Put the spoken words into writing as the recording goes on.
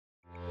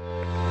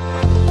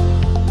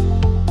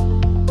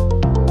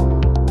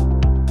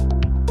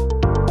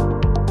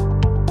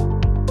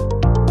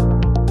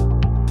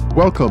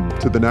Welcome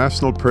to the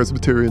National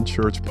Presbyterian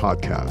Church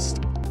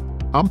podcast.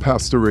 I'm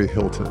Pastor Ray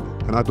Hilton,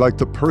 and I'd like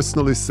to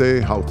personally say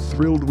how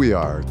thrilled we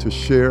are to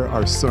share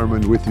our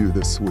sermon with you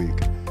this week.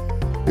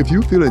 If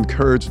you feel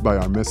encouraged by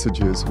our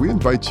messages, we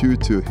invite you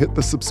to hit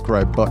the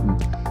subscribe button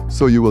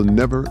so you will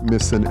never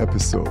miss an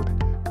episode.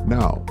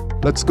 Now,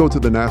 let's go to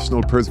the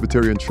National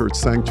Presbyterian Church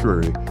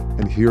Sanctuary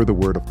and hear the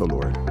word of the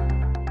Lord.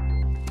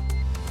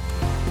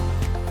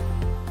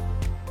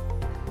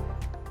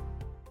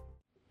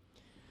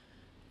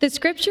 The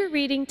scripture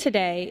reading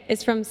today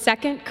is from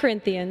 2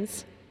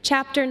 Corinthians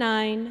chapter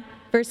 9,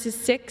 verses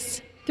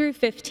 6 through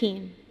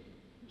 15.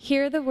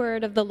 Hear the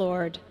word of the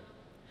Lord.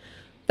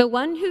 The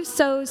one who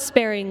sows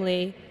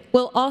sparingly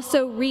will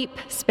also reap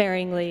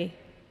sparingly,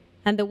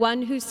 and the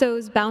one who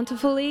sows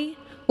bountifully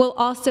will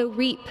also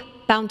reap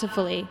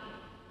bountifully.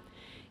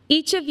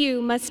 Each of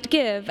you must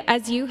give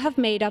as you have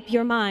made up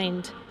your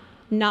mind,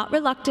 not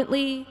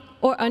reluctantly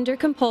or under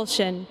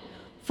compulsion,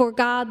 for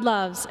God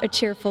loves a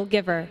cheerful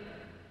giver.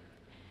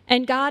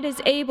 And God is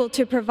able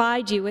to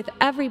provide you with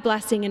every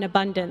blessing in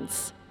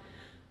abundance,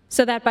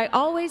 so that by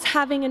always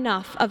having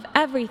enough of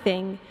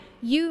everything,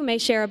 you may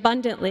share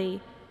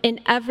abundantly in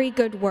every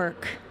good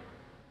work.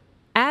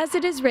 As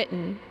it is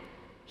written,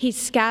 He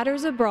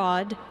scatters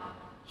abroad,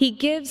 He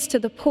gives to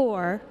the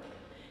poor,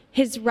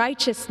 His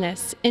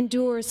righteousness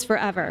endures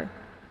forever.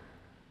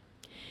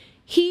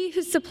 He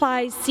who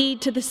supplies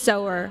seed to the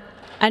sower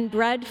and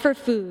bread for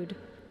food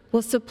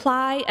will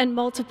supply and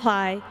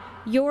multiply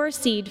your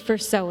seed for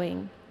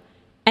sowing,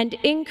 and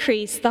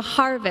increase the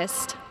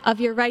harvest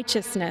of your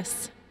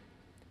righteousness.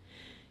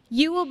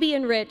 You will be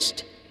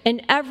enriched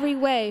in every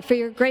way for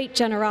your great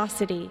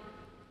generosity,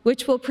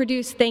 which will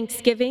produce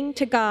thanksgiving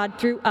to God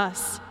through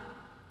us.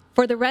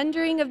 For the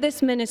rendering of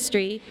this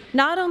ministry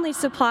not only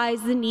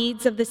supplies the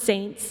needs of the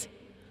saints,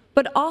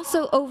 but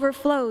also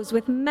overflows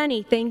with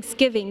many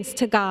thanksgivings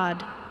to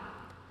God.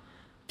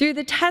 Through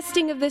the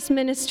testing of this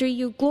ministry,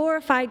 you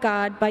glorify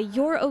God by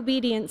your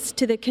obedience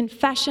to the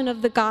confession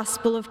of the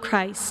gospel of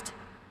Christ,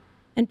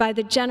 and by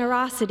the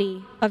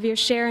generosity of your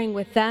sharing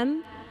with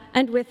them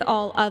and with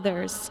all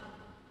others.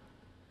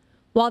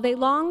 While they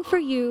long for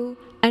you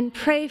and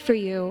pray for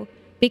you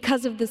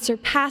because of the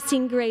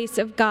surpassing grace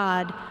of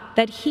God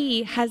that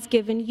He has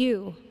given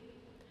you.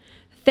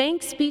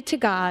 Thanks be to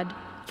God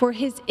for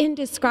His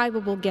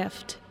indescribable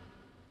gift.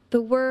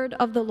 The word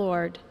of the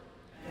Lord.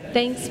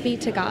 Thanks be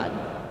to God.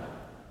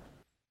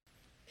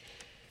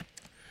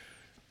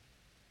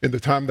 In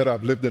the time that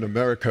I've lived in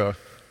America,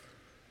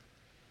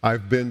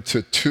 I've been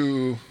to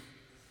two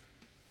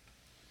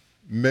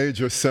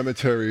major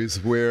cemeteries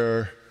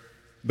where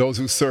those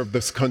who served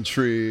this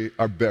country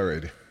are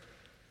buried.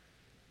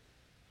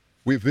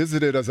 We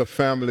visited as a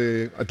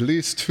family at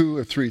least 2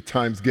 or 3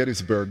 times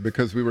Gettysburg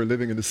because we were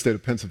living in the state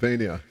of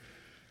Pennsylvania.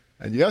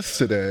 And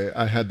yesterday,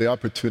 I had the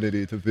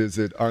opportunity to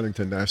visit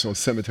Arlington National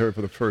Cemetery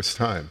for the first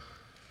time.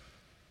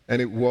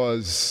 And it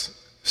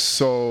was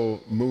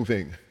so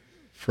moving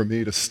for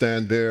me to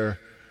stand there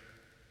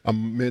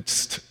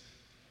amidst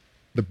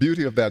the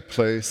beauty of that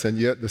place, and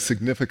yet the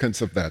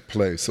significance of that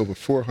place. Over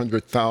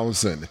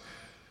 400,000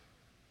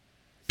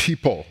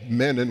 people,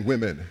 men and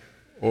women,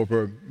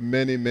 over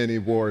many, many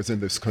wars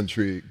in this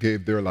country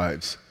gave their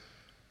lives.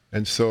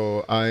 And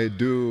so I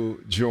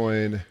do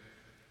join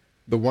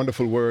the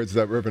wonderful words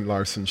that Reverend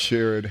Larson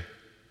shared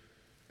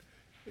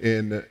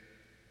in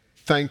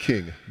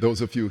thanking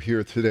those of you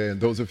here today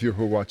and those of you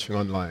who are watching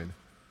online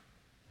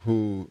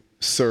who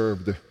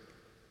served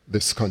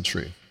this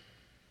country.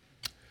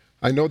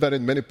 I know that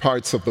in many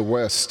parts of the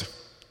West,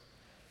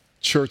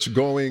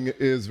 church-going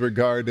is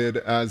regarded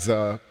as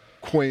a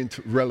quaint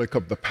relic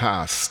of the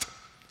past.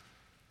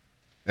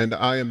 And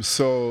I am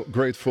so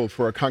grateful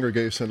for a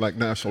congregation like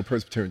National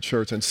Presbyterian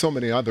Church and so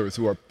many others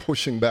who are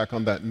pushing back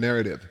on that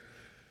narrative,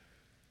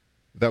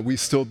 that we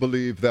still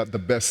believe that the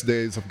best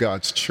days of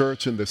God's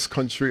church in this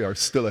country are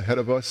still ahead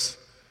of us,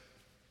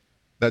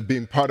 that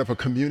being part of a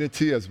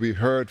community, as we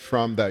heard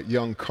from that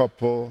young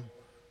couple,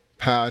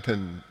 Pat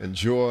and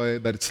Joy,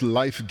 that it's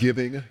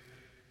life-giving.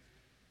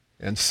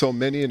 And so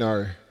many in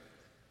our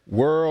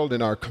world,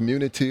 in our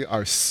community,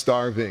 are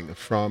starving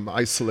from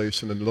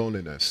isolation and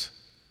loneliness.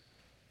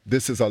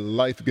 This is a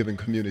life-giving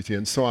community,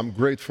 and so I'm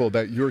grateful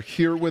that you're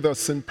here with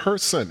us in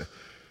person,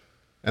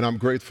 and I'm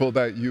grateful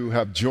that you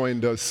have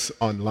joined us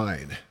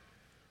online.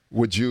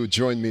 Would you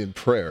join me in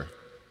prayer?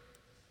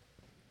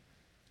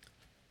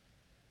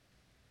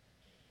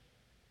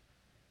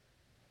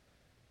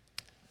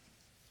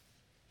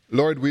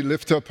 Lord, we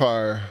lift up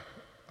our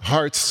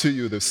hearts to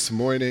you this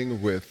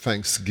morning with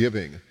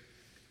thanksgiving.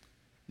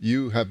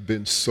 You have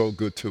been so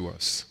good to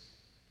us.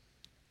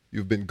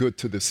 You've been good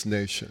to this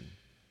nation.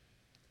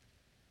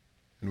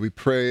 And we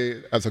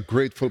pray as a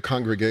grateful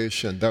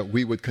congregation that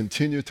we would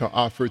continue to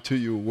offer to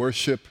you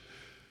worship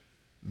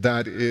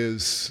that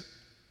is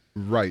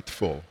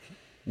rightful,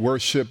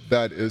 worship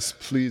that is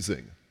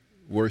pleasing,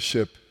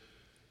 worship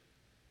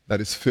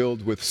that is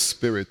filled with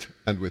spirit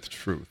and with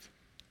truth.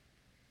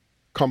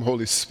 Come,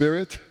 Holy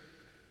Spirit,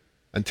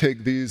 and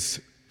take these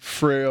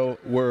frail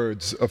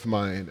words of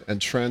mine and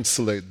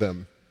translate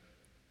them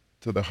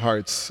to the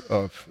hearts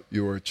of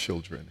your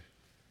children.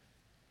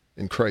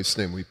 In Christ's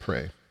name we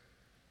pray.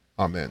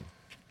 Amen.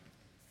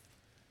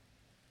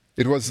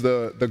 It was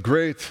the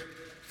great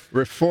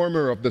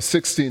reformer of the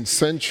 16th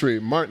century,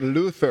 Martin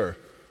Luther,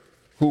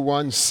 who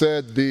once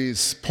said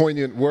these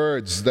poignant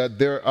words that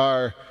there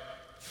are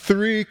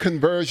 3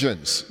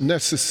 conversions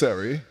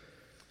necessary.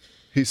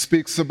 He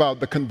speaks about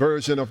the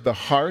conversion of the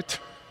heart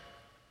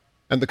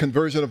and the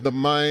conversion of the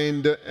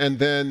mind, and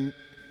then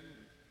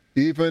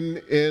even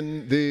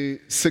in the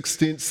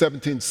 16th,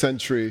 17th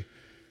century,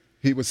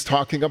 he was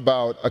talking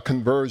about a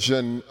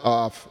conversion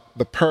of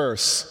the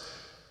purse.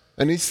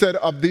 And he said,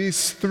 of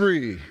these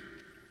 3,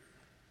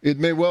 it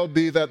may well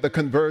be that the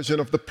conversion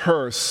of the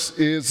purse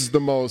is the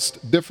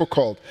most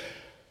difficult.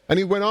 And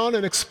he went on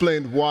and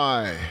explained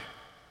why.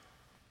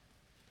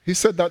 He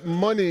said that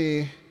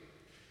money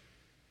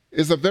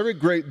is a very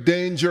great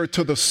danger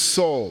to the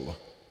soul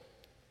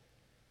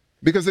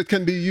because it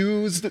can be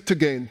used to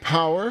gain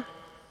power.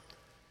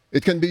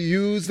 It can be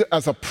used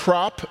as a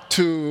prop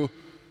to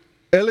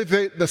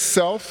elevate the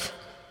self.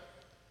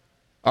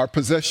 Our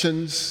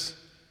possessions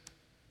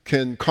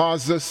can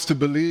cause us to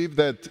believe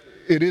that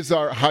it is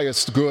our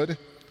highest good,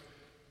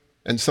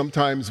 and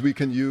sometimes we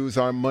can use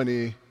our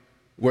money,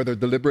 whether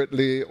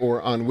deliberately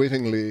or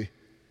unwittingly,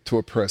 to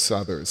oppress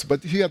others.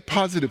 But he had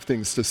positive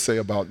things to say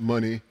about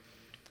money.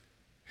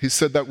 He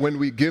said that when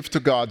we give to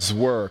God's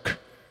work,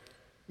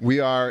 we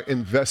are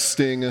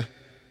investing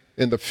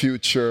in the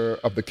future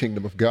of the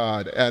kingdom of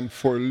God. And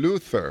for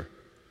Luther,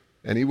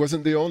 and he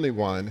wasn't the only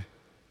one,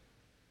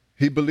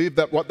 he believed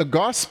that what the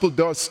gospel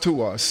does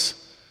to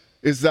us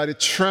is that it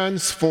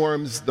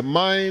transforms the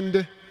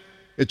mind,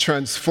 it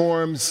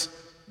transforms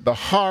the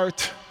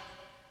heart,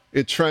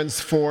 it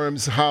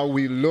transforms how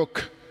we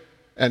look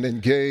and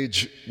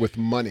engage with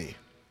money.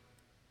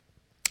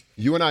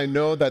 You and I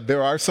know that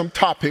there are some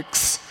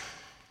topics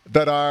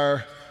that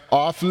are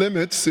off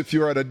limits if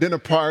you're at a dinner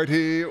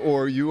party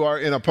or you are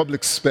in a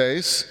public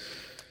space,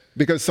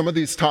 because some of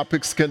these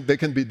topics can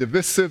be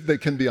divisive, they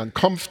can be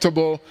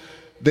uncomfortable,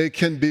 they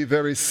can be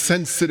very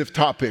sensitive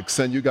topics,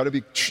 and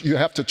you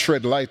have to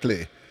tread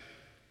lightly.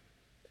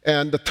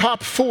 And the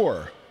top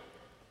 4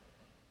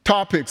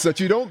 topics that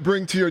you don't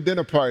bring to your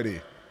dinner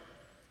party: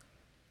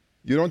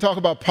 you don't talk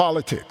about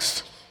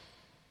politics.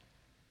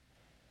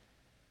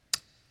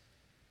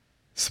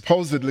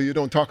 Supposedly, you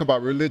don't talk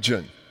about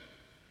religion.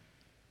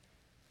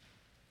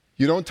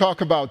 You don't talk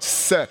about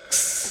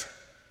sex.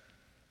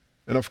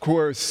 And of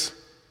course,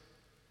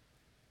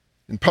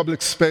 in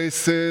public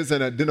spaces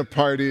and at dinner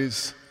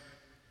parties,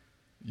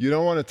 you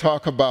don't want to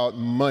talk about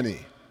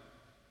money.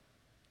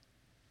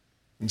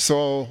 And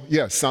so,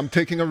 yes, I'm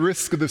taking a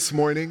risk this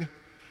morning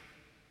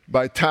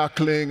by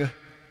tackling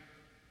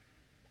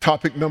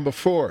topic number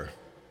 4.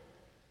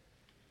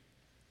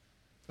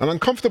 An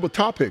uncomfortable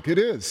topic, it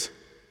is.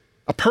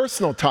 A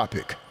personal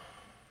topic.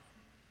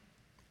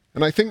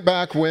 And I think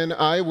back when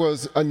I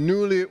was a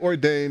newly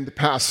ordained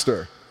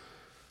pastor,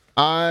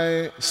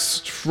 I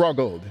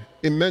struggled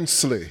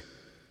immensely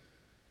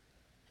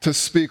to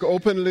speak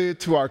openly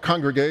to our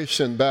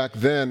congregation back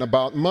then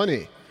about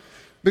money.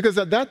 Because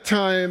at that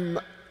time,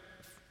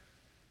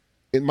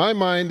 in my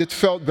mind, it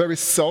felt very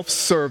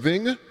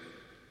self-serving.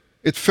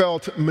 It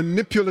felt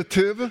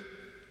manipulative.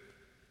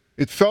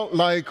 It felt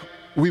like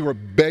we were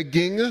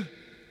begging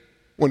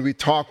when we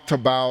talked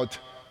about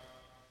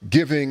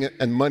giving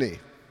and money.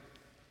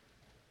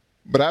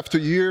 But after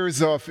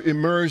years of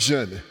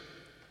immersion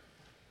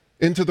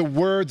into the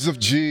words of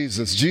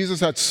Jesus,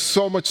 Jesus had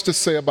so much to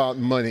say about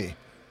money.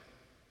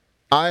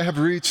 I have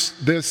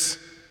reached this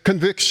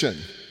conviction.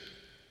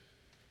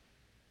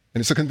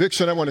 And it's a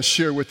conviction I want to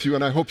share with you,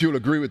 and I hope you'll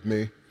agree with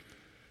me,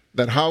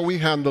 that how we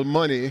handle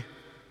money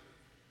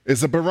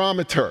is a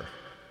barometer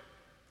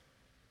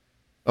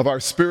of our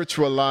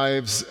spiritual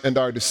lives and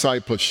our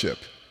discipleship.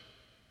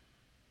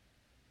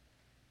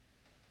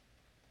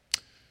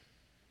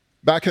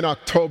 Back in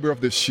October of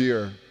this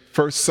year,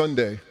 first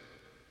Sunday,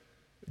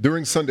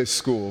 during Sunday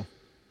school,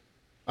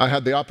 I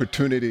had the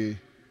opportunity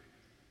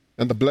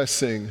and the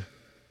blessing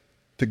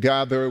to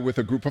gather with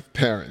a group of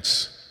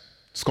parents.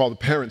 It's called the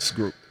Parents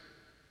Group,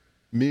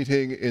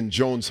 meeting in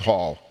Jones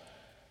Hall.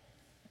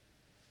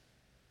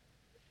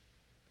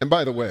 And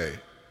by the way,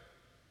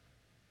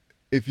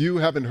 if you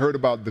haven't heard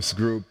about this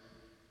group,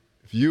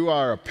 if you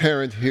are a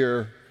parent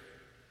here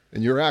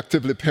and you're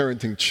actively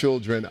parenting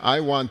children, I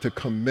want to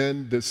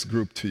commend this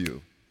group to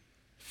you.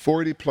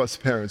 40 plus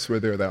parents were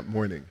there that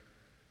morning.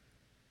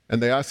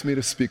 And they asked me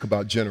to speak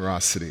about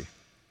generosity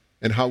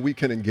and how we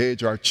can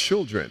engage our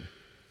children.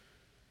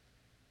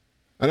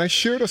 And I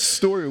shared a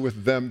story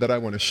with them that I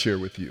want to share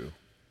with you.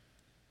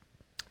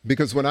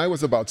 Because when I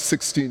was about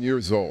 16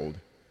 years old,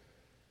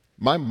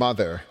 my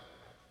mother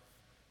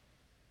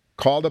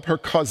called up her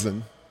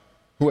cousin,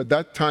 who at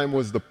that time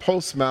was the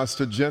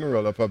postmaster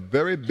general of a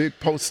very big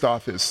post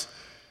office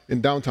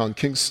in downtown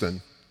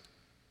Kingston,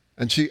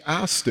 and she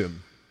asked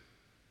him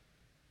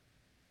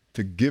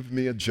to give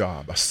me a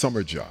job, a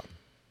summer job.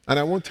 And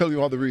I won't tell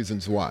you all the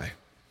reasons why.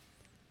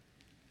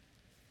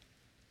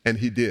 And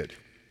he did.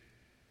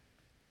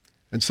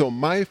 And so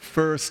my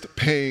first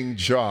paying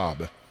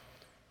job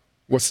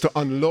was to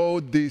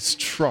unload these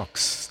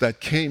trucks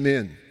that came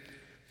in,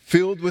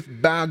 filled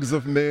with bags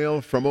of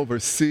mail from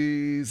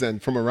overseas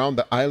and from around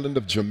the island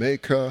of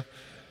Jamaica.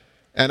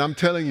 And I'm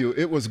telling you,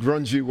 it was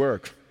grungy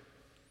work.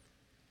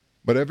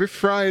 But every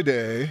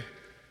Friday,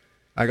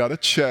 I got a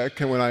check,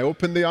 and when I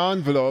opened the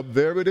envelope,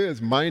 there it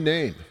is, my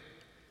name,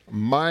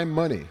 my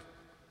money.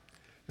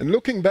 And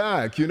looking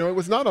back, it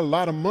was not a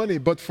lot of money,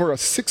 but for a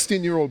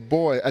 16-year-old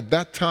boy at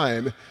that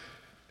time,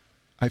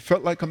 I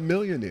felt like a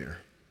millionaire.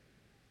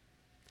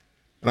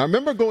 And I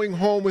remember going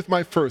home with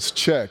my first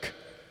check,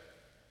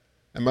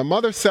 and my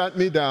mother sat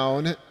me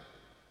down,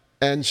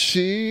 and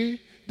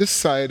she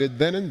decided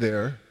then and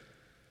there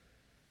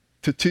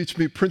to teach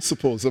me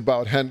principles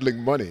about handling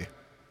money.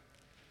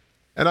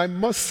 And I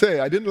must say,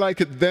 I didn't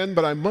like it then,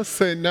 but I must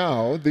say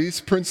now, these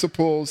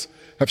principles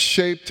have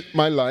shaped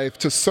my life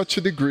to such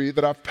a degree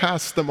that I've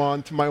passed them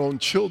on to my own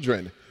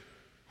children,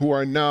 who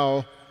are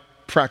now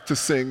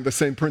practicing the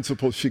same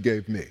principles she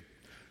gave me.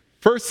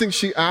 First thing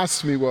she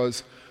asked me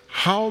was,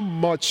 how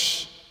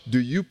much do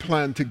you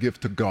plan to give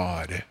to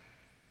God?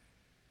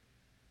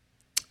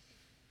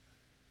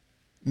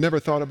 Never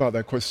thought about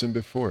that question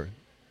before.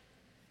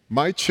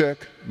 My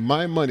check,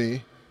 my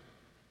money,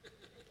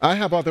 I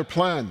have other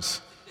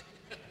plans.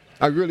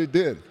 I really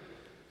did.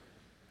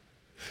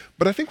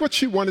 But I think what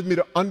she wanted me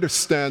to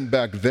understand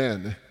back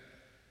then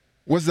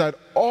was that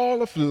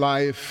all of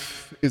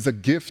life is a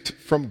gift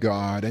from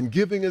God, and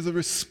giving is a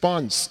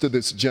response to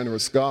this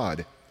generous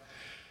God.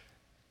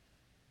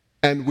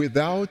 And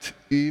without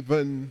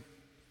even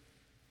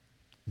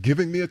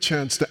giving me a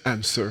chance to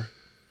answer,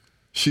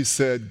 she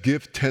said,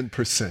 give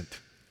 10%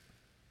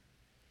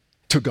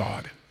 to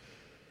God.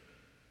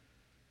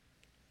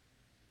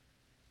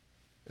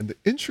 And the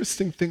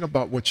interesting thing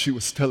about what she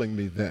was telling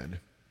me then,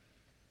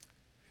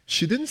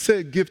 she didn't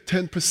say give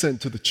 10%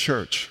 to the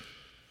church.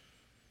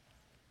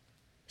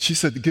 She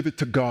said give it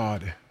to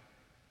God.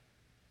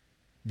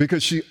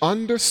 Because she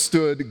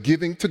understood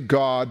giving to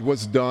God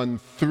was done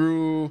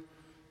through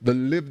the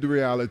lived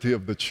reality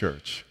of the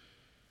church.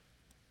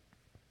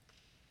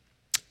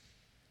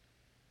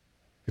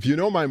 If you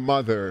know my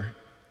mother,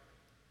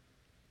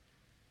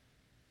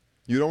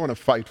 you don't want to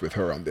fight with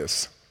her on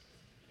this.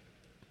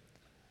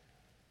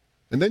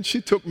 And then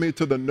she took me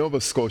to the Nova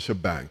Scotia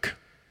Bank.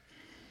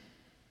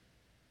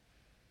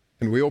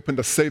 And we opened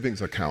a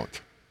savings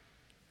account.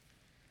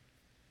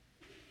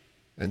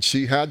 And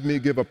she had me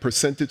give a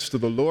percentage to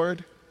the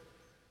Lord.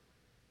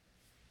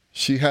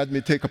 She had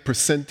me take a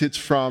percentage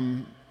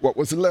from what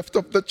was left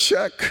of the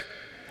check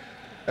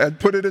and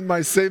put it in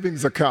my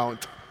savings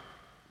account.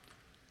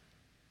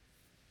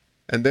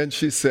 And then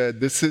she said,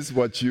 this is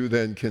what you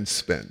then can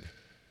spend.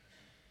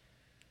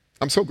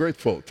 I'm so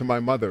grateful to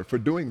my mother for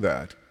doing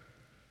that.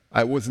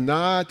 I was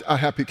not a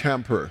happy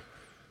camper,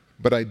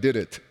 but I did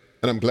it,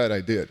 and I'm glad I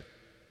did.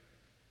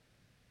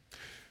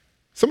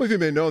 Some of you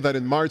may know that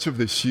in March of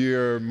this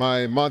year,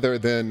 my mother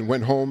then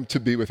went home to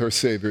be with her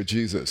Savior,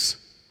 Jesus.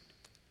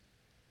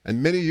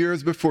 And many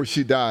years before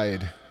she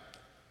died,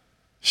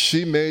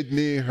 she made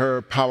me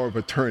her power of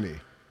attorney.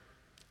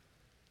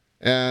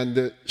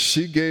 And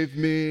she gave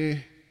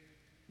me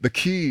the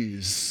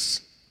keys,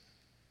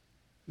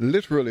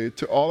 literally,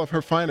 to all of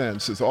her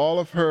finances, all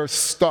of her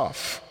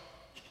stuff.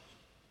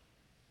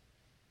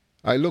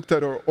 I looked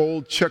at her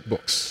old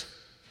checkbooks,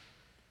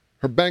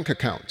 her bank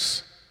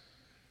accounts,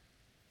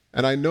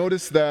 and I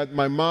noticed that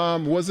my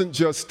mom wasn't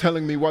just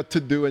telling me what to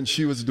do and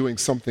she was doing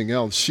something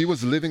else. She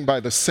was living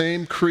by the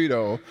same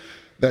credo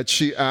that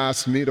she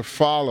asked me to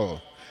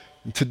follow.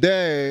 And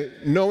today,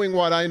 knowing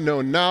what I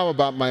know now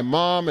about my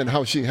mom and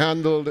how she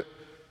handled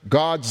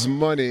God's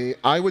money,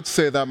 I would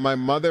say that my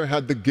mother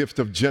had the gift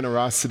of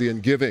generosity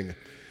and giving.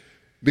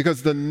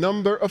 Because the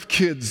number of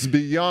kids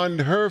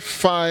beyond her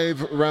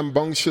 5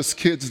 rambunctious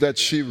kids that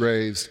she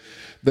raised,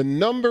 the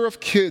number of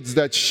kids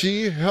that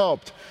she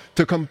helped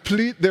to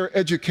complete their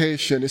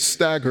education is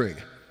staggering.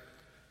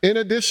 In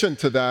addition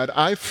to that,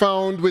 I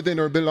found within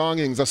her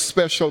belongings a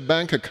special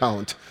bank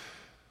account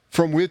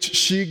from which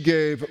she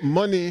gave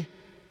money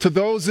to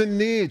those in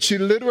need. She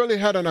literally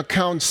had an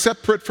account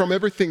separate from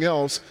everything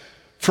else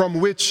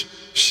from which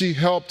she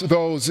helped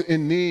those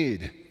in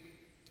need.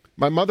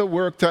 My mother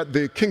worked at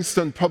the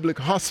Kingston Public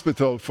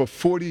Hospital for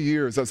 40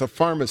 years as a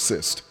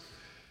pharmacist.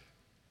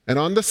 And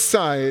on the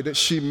side,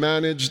 she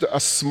managed a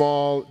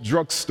small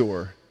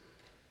drugstore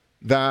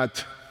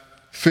that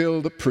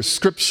filled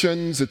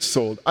prescriptions. It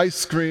sold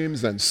ice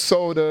creams and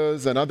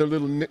sodas and other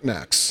little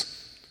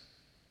knickknacks.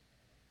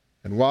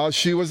 And while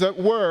she was at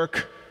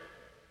work,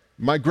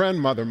 my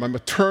grandmother, my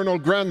maternal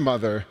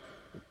grandmother,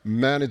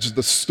 managed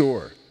the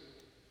store.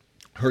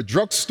 Her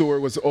drugstore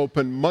was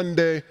open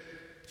Monday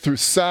through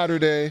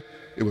Saturday.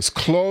 It was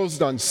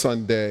closed on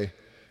Sunday.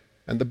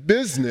 And the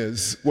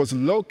business was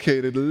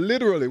located,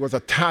 literally was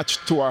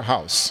attached to our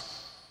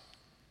house.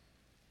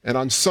 And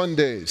on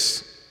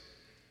Sundays,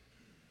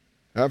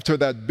 after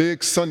that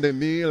big Sunday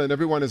meal and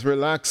everyone is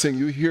relaxing,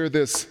 you hear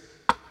this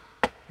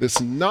this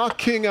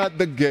knocking at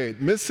the gate.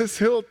 Mrs.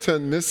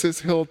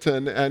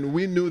 Hilton, and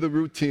we knew the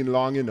routine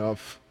long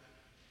enough.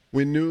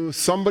 We knew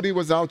somebody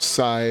was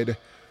outside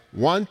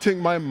wanting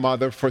my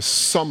mother for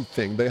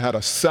something. They had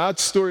a sad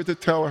story to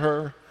tell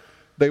her.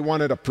 They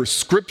wanted a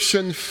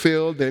prescription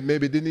filled. They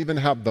maybe didn't even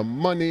have the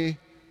money.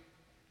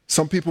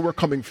 Some people were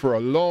coming for a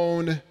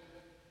loan.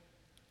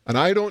 And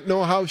I don't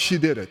know how she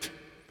did it.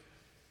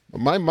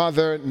 But my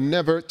mother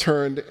never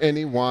turned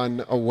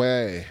anyone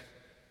away.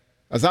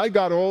 As I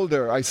got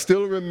older, I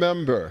still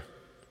remember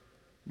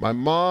my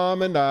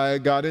mom and I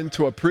got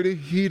into a pretty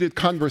heated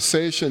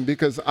conversation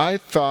because I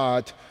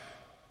thought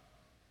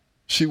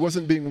she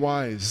wasn't being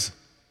wise.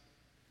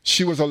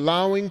 She was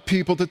allowing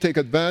people to take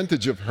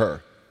advantage of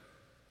her.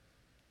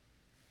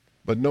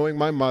 But knowing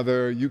my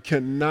mother, you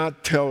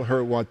cannot tell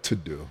her what to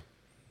do.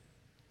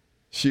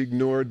 She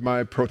ignored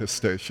my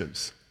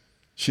protestations.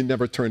 She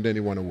never turned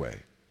anyone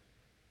away.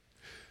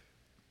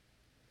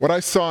 What I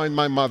saw in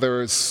my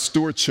mother's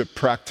stewardship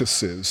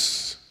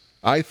practices,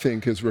 I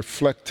think, is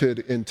reflected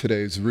in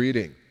today's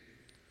reading.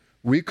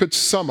 We could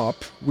sum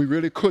up, we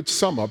really could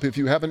sum up, if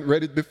you haven't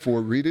read it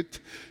before, read it,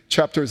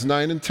 chapters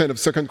 9 and 10 of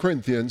 2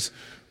 Corinthians.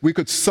 We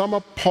could sum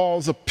up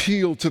Paul's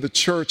appeal to the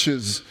church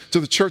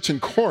in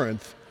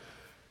Corinth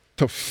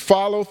to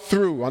follow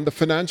through on the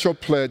financial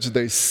pledge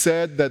they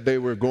said that they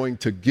were going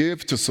to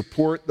give to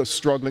support the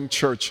struggling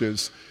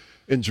churches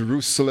in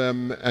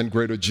Jerusalem and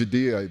greater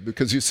Judea.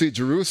 Because you see,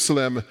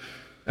 Jerusalem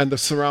and the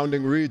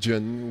surrounding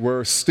region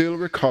were still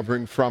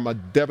recovering from a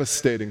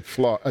devastating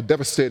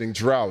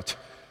drought.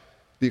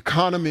 The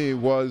economy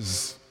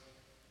was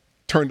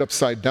turned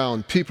upside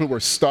down. People were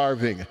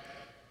starving.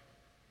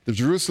 The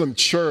Jerusalem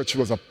church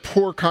was a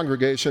poor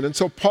congregation. And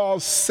so Paul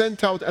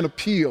sent out an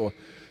appeal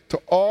to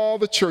all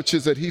the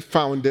churches that he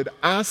founded,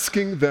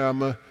 asking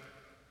them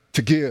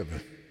to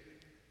give,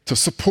 to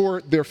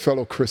support their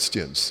fellow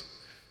Christians.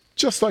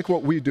 Just like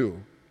what we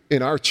do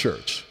in our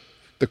church.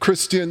 The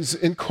Christians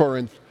in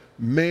Corinth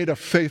made a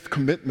faith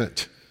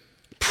commitment,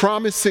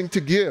 promising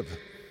to give.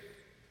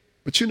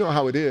 But you know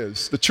how it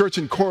is. The church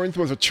in Corinth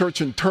was a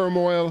church in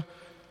turmoil.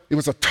 It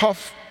was a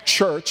tough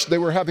church. They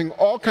were having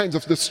all kinds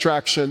of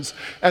distractions,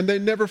 and they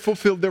never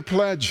fulfilled their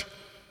pledge.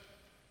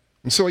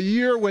 And so a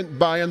year went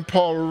by, and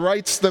Paul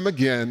writes them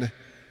again.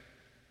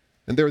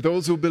 And there are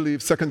those who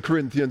believe 2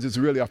 Corinthians is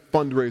really a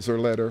fundraiser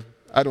letter.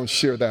 I don't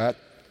share that.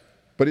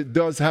 But it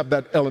does have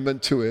that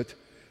element to it.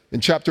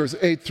 In chapters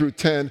 8 through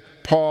 10,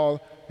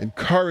 Paul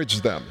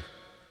encouraged them,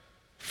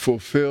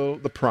 fulfill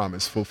the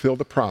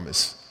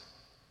promise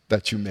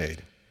that you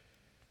made.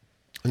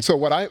 And so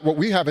what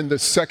we have in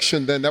this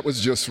section then that was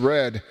just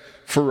read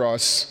for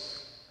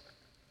us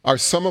are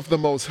some of the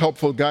most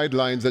helpful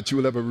guidelines that you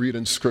will ever read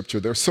in Scripture.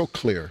 They're so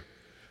clear.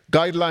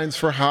 Guidelines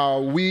for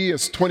how we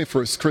as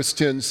 21st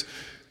Christians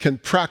can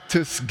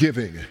practice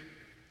giving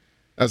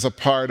as a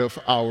part of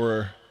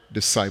our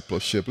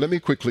discipleship. Let me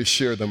quickly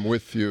share them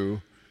with you.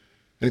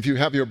 And if you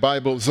have your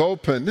Bibles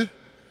open,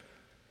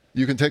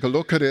 you can take a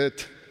look at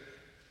it.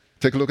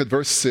 Take a look at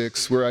verse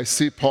 6, where I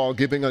see Paul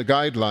giving a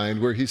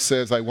guideline where he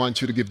says, I want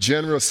you to give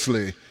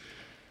generously.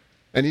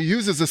 And he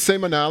uses the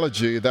same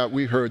analogy that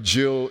we heard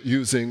Jill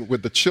using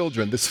with the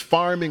children, this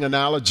farming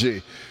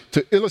analogy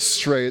to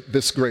illustrate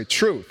this great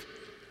truth.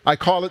 I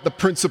call it the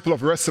principle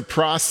of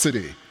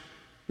reciprocity,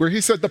 where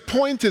he said, the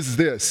point is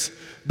this: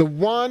 the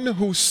one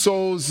who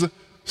sows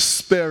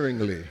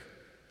sparingly,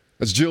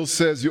 as Jill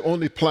says, you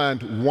only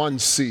plant one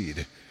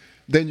seed,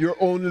 then you're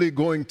only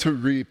going to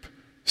reap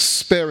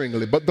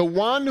sparingly. But the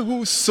one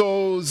who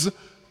sows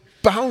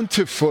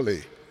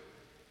bountifully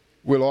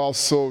will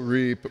also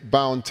reap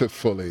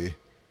bountifully.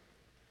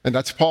 And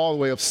that's Paul's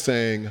way of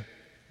saying,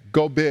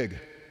 go big.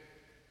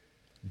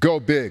 Go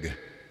big.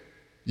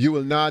 You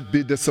will not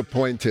be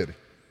disappointed.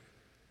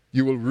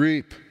 You will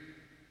reap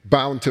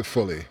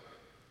bountifully.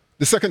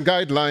 The second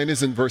guideline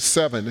is in verse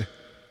 7.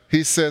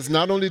 He says,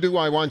 not only do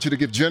I want you to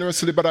give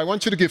generously, but I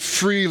want you to give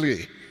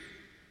freely.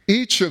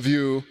 Each of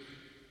you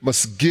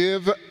must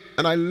give.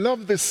 And I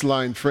love this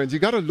line, friends. You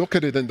got to look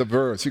at it in the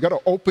verse. You got to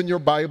open your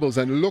Bibles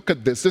and look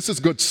at this. This is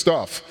good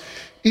stuff.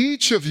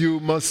 Each of you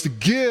must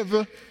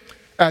give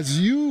as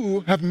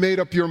you have made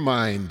up your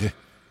mind.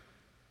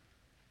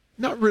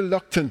 Not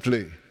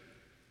reluctantly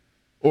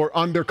or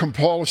under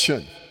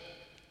compulsion.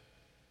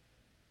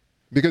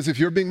 Because if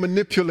you're being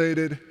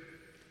manipulated,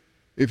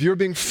 if you're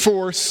being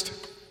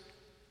forced,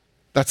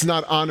 that's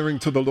not honoring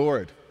to the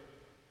Lord.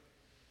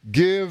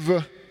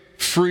 Give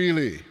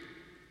freely,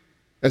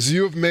 as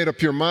you have made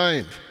up your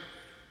mind.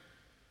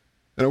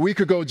 And a week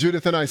ago,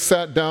 Judith and I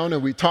sat down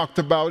and we talked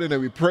about it and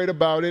we prayed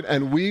about it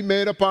and we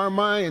made up our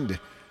mind.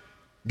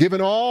 Given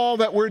all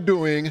that we're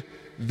doing,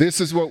 this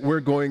is what we're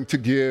going to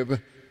give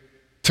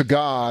to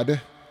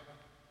God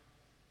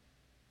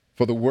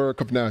for the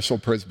work of National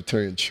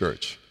Presbyterian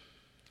Church.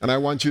 And I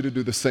want you to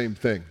do the same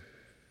thing.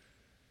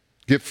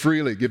 Give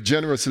freely, give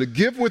generously,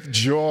 give with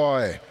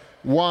joy.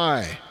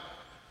 Why?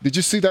 Did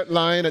you see that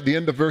line at the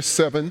end of verse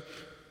 7?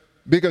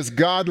 Because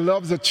God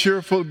loves a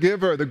cheerful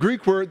giver. The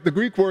Greek word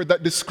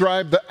that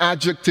described the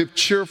adjective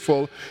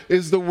cheerful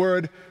is the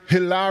word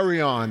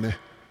hilarion.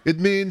 It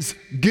means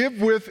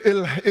give with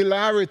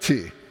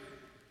hilarity,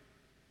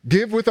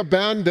 give with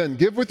abandon,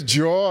 give with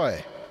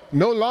joy.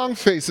 No long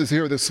faces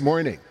here this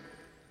morning.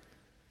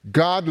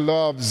 God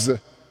loves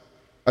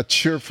a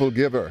cheerful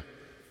giver.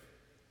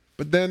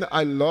 But then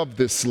I love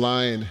this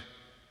line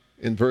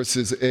in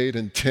verses 8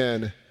 and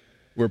 10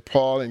 where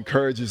Paul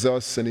encourages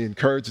us and he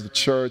encouraged the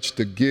church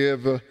to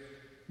give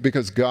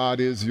because God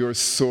is your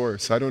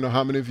source. I don't know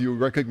how many of you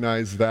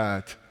recognize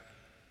that.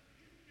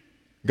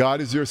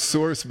 God is your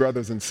source,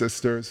 brothers and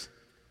sisters.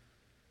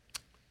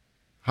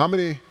 How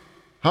many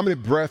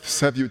breaths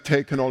have you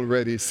taken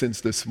already since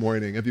this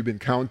morning? Have you been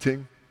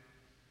counting?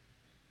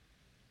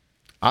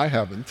 I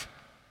haven't.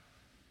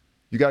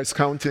 You guys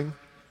counting?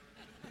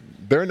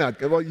 They're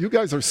not. Well, you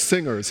guys are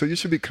singers, so you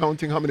should be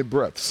counting how many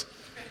breaths.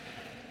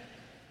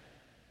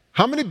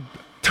 How many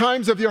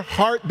times have your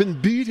heart been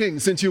beating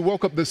since you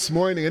woke up this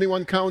morning?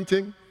 Anyone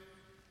counting?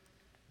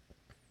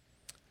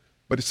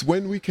 But it's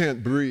when we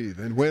can't breathe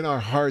and when our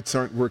hearts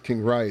aren't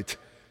working right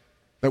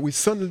that we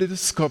suddenly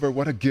discover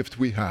what a gift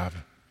we have.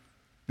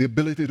 The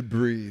ability to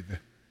breathe,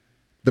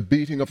 the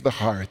beating of the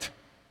heart.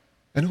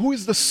 And who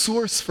is the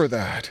source for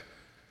that?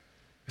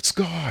 It's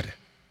God.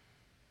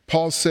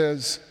 Paul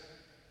says,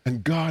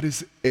 and God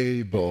is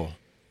able.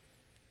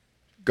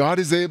 God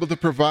is able to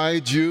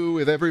provide you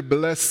with every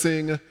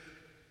blessing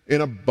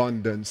in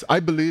abundance. I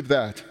believe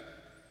that.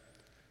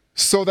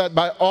 So that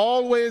by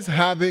always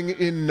having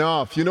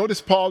enough, you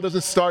notice Paul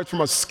doesn't start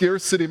from a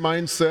scarcity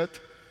mindset.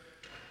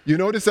 You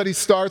notice that he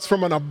starts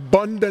from an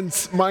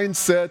abundance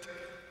mindset.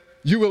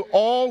 You will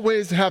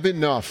always have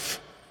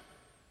enough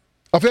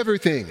of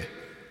everything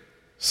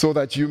so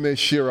that you may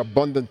share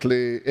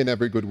abundantly in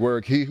every good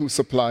work. He who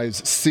supplies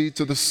seed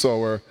to the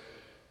sower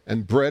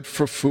and bread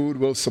for food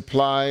will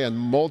supply and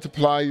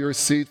multiply your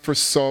seed for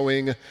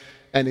sowing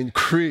and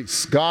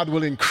increase. God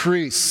will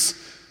increase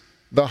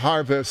the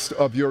harvest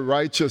of your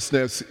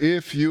righteousness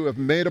if you have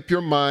made up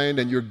your mind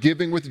and you're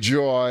giving with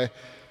joy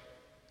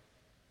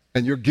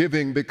and you're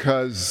giving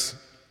because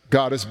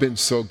God has been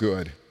so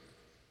good.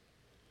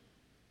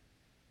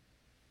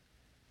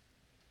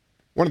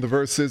 One of the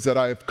verses that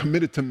I have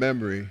committed to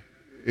memory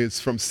is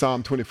from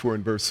Psalm 24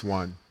 and verse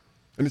 1.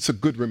 And it's a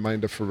good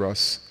reminder for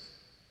us.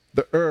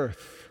 The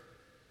earth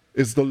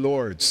is the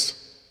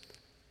Lord's,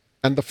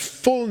 and the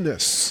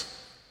fullness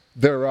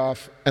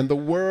thereof, and the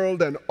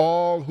world and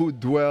all who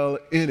dwell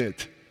in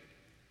it.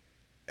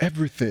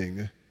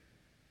 Everything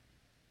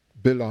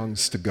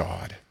belongs to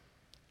God.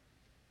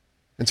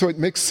 And so it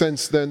makes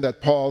sense then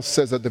that Paul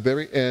says at the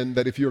very end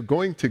that if you're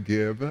going to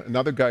give,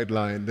 another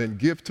guideline, then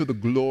give to the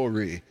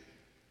glory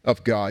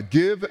of God.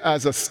 Give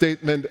as a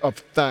statement of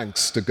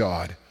thanks to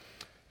God.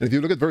 And if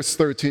you look at verse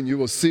 13, you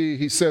will see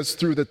he says,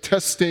 through the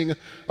testing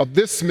of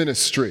this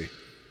ministry,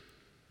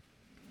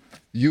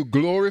 you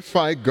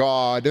glorify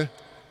God. Do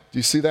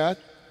you see that?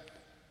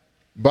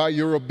 By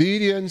your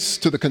obedience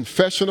to the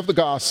confession of the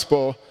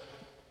gospel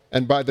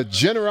and by the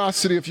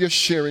generosity of your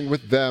sharing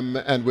with them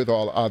and with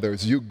all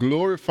others. You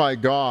glorify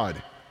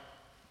God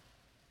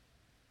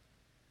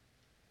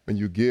when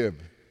you give.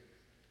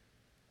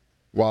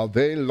 While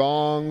they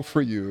long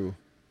for you,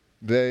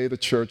 they, the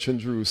church in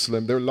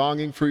Jerusalem, they're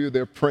longing for you,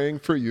 they're praying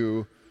for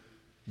you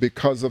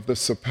because of the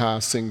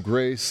surpassing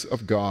grace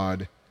of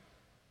God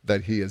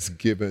that he has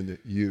given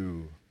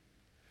you.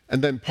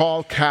 And then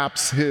Paul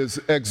caps his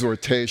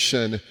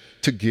exhortation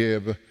to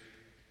give,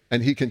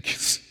 and he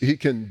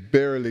can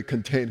barely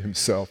contain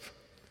himself.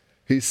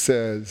 He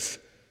says,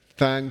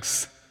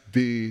 thanks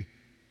be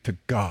to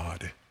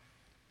God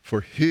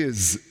for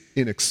his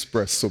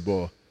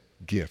inexpressible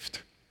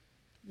gift.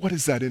 What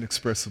is that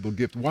inexpressible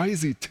gift? Why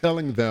is he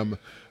telling them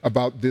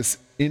about this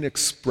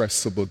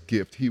inexpressible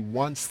gift? He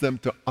wants them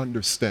to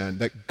understand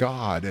that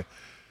God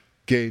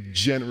gave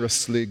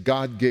generously,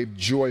 God gave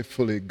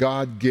joyfully,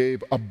 God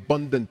gave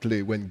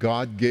abundantly when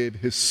God gave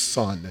his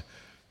Son,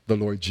 the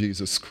Lord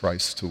Jesus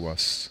Christ, to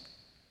us.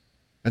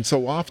 And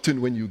so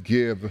often when you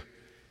give,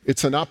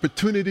 it's an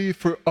opportunity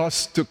for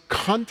us to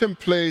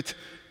contemplate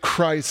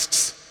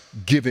Christ's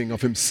giving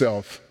of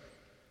himself.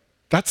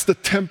 That's the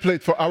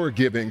template for our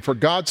giving. For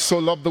God so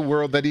loved the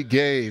world that he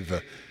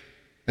gave.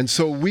 And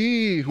so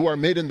we who are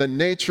made in the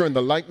nature and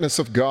the likeness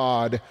of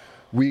God,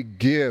 we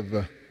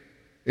give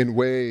in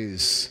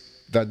ways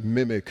that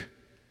mimic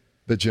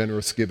the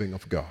generous giving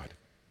of God.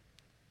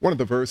 One of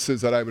the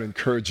verses that I would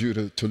encourage you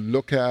to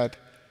look at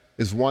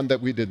is one that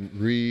we didn't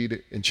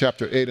read in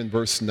chapter 8 and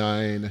verse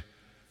 9.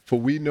 For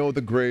we know the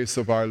grace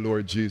of our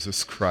Lord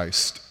Jesus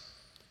Christ,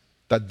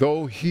 that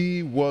though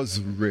he was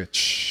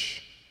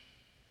rich,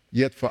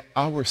 yet for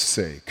our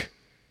sake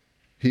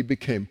he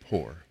became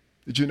poor.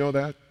 Did you know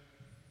that?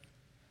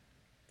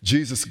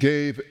 Jesus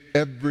gave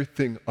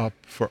everything up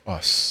for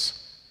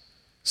us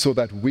so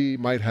that we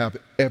might have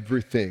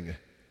everything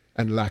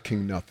and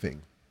lacking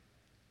nothing.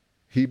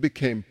 He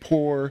became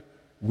poor,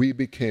 we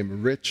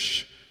became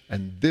rich,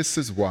 and this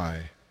is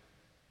why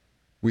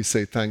we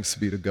say thanks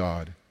be to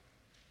God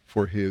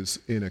for his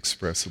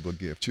inexpressible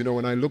gift. You know,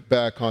 when I look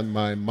back on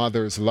my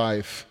mother's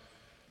life,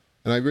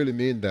 and I really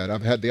mean that,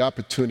 I've had the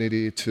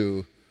opportunity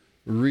to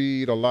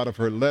read a lot of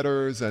her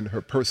letters and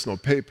her personal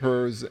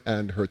papers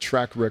and her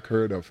track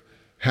record of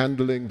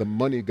handling the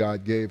money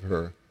God gave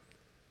her.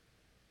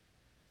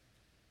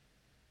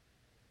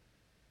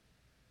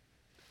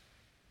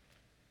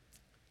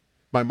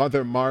 My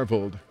mother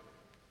marveled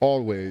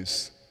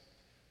always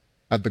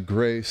at the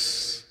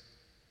grace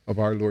of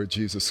our Lord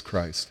Jesus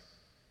Christ.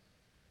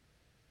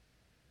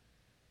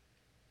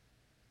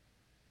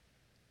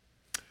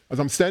 As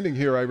I'm standing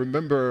here, I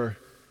remember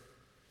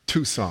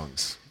two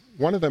songs.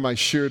 One of them I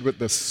shared with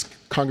this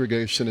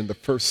congregation in the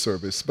first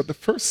service, but the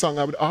first song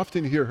I would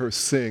often hear her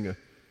sing,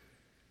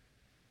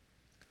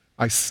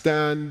 I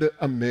stand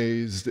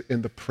amazed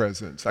in the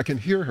presence. I can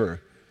hear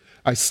her.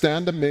 I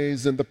stand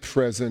amazed in the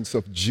presence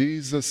of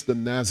Jesus the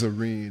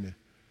Nazarene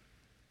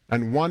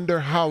and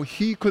wonder how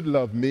he could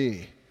love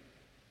me,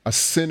 a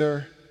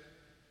sinner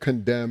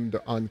condemned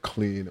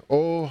unclean.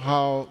 Oh,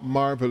 how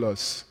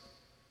marvelous,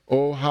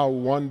 oh, how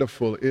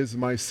wonderful is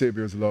my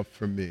Savior's love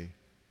for me.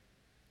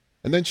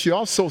 And then she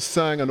also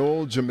sang an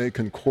old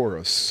Jamaican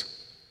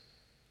chorus.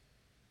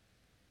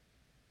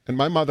 And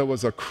my mother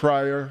was a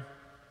crier,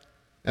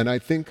 and I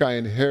think I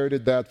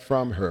inherited that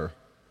from her.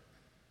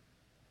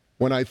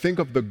 When I think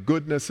of the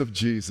goodness of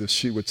Jesus,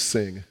 she would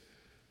sing,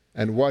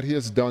 and what he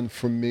has done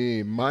for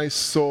me, my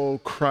soul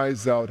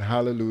cries out,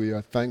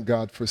 hallelujah, thank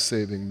God for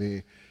saving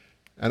me.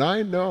 And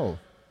I know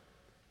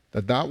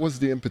that that was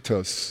the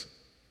impetus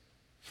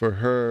for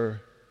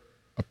her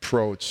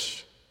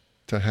approach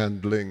to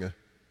handling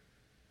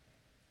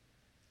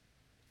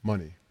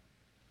money.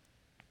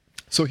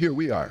 So here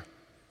we are.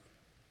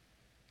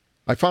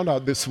 I found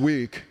out this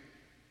week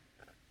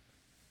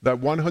that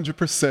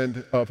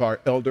 100% of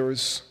our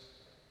elders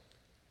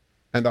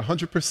and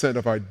 100%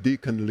 of our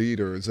deacon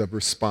leaders have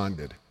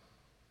responded.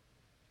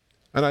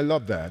 And I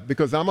love that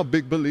because I'm a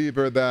big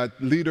believer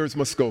that leaders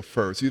must go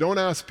first. You don't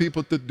ask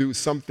people to do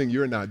something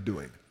you're not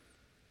doing.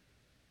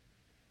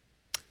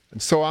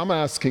 And so I'm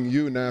asking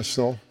you,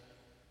 National,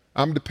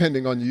 I'm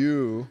depending on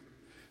you.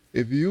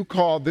 If you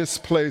call this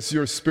place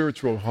your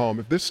spiritual home,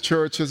 if this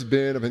church has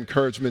been of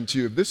encouragement to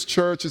you, if this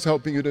church is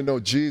helping you to know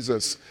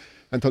Jesus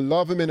and to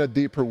love him in a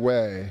deeper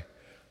way,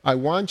 I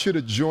want you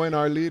to join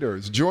our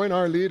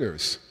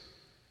leaders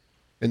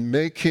in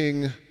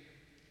making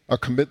a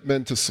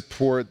commitment to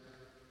support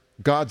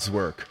God's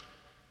work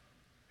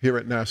here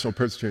at National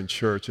Presbyterian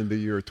Church in the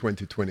year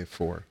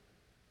 2024.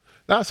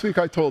 Last week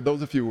I told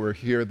those of you who were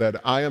here that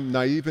I am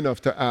naive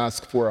enough to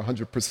ask for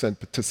 100%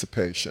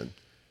 participation,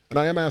 and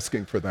I am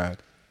asking for that.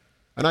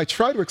 And I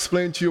try to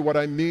explain to you what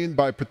I mean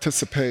by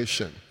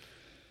participation.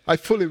 I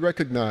fully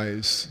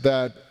recognize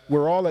that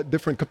we're all at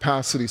different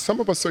capacities. Some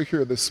of us are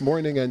here this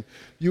morning and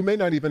you may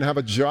not even have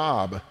a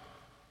job,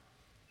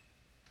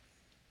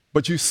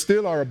 but you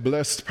still are a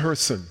blessed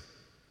person.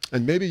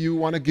 And maybe you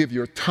want to give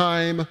your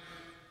time,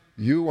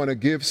 you want to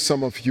give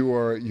some of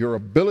your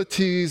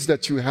abilities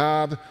that you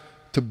have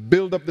to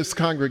build up this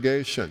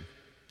congregation.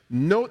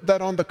 Note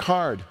that on the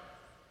card.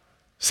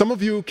 Some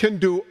of you can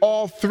do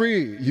all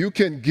three. You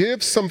can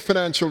give some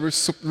financial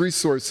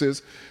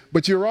resources,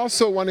 but you're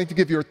also wanting to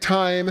give your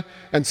time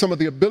and some of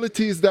the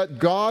abilities that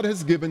God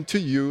has given to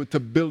you to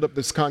build up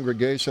this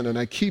congregation. And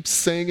I keep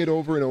saying it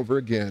over and over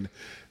again.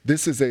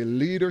 This is a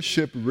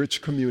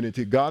leadership-rich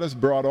community. God has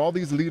brought all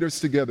these leaders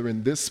together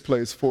in this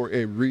place for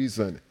a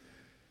reason.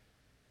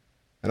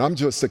 And I'm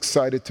just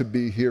excited to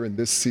be here in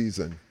this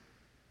season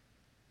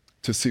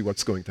to see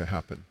what's going to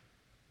happen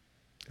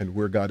and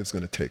where God is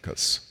going to take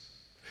us.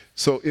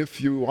 So if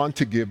you want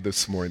to give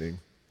this morning,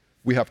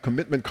 we have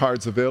commitment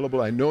cards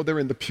available. I know they're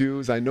in the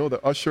pews. I know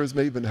the ushers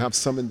may even have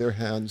some in their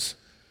hands.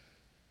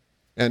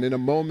 And in a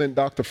moment,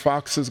 Dr.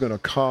 Fox is going to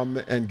come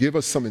and give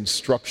us some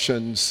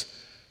instructions,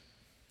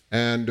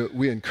 and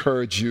we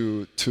encourage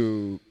you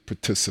to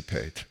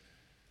participate.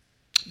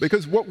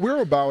 Because what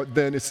we're about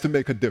then is to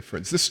make a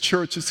difference. This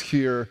church is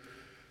here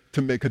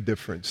to make a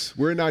difference.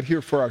 We're not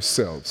here for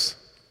ourselves.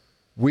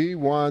 We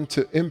want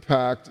to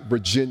impact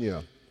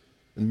Virginia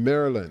and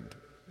Maryland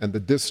and the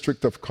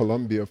District of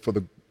Columbia for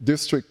the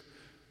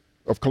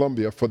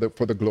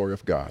glory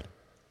of God.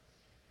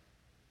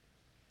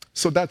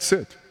 So that's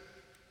it.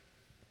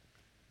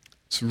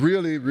 It's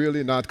really,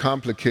 really not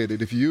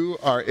complicated. If you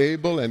are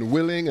able and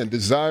willing and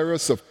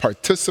desirous of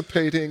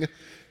participating,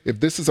 if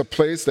this is a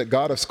place that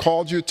God has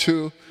called you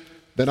to,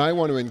 then I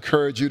want to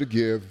encourage you to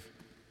give.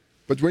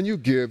 But when you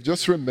give,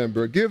 just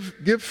remember, give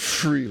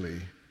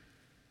freely.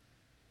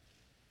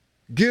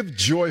 Give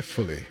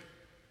joyfully.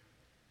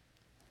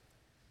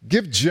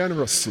 Give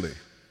generously.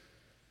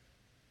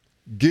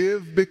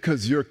 Give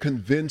because you're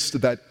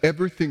convinced that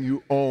everything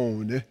you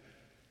own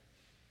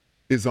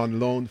is on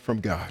loan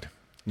from God.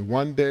 And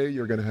one day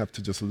you're going to have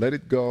to just let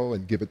it go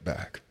and give it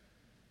back.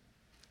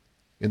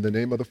 In the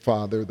name of the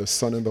Father, the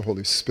Son, and the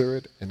Holy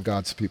Spirit, and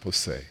God's people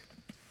say,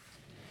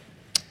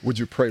 would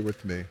you pray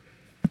with me?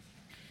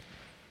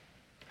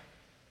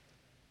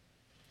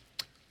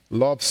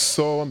 Love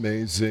so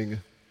amazing,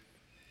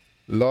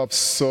 love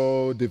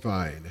so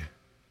divine,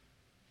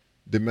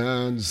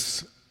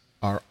 demands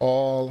our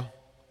all,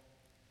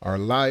 our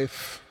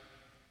life,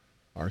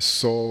 our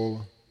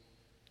soul,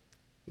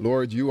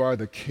 Lord, you are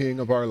the King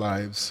of our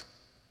lives.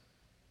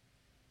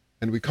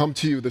 And we come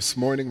to you this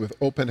morning with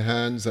open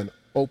hands and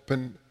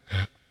open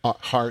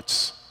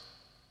hearts.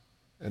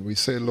 And we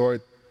say,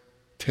 Lord,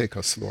 take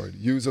us, Lord.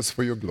 Use us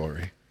for your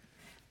glory.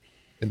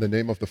 In the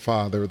name of the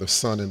Father, the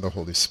Son, and the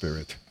Holy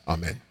Spirit.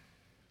 Amen.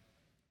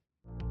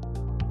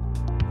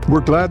 We're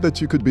glad that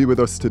you could be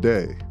with us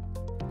today.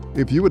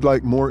 If you would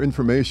like more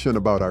information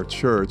about our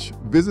church,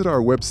 visit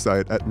our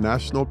website at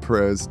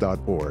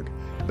nationalpres.org.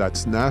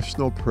 That's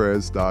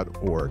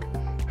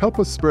nationalpres.org. Help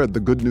us spread the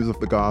good news of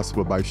the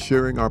gospel by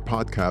sharing our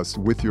podcast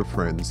with your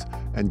friends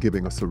and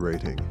giving us a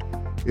rating.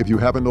 If you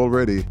haven't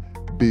already,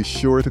 be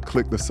sure to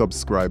click the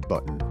subscribe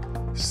button.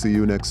 See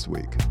you next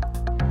week.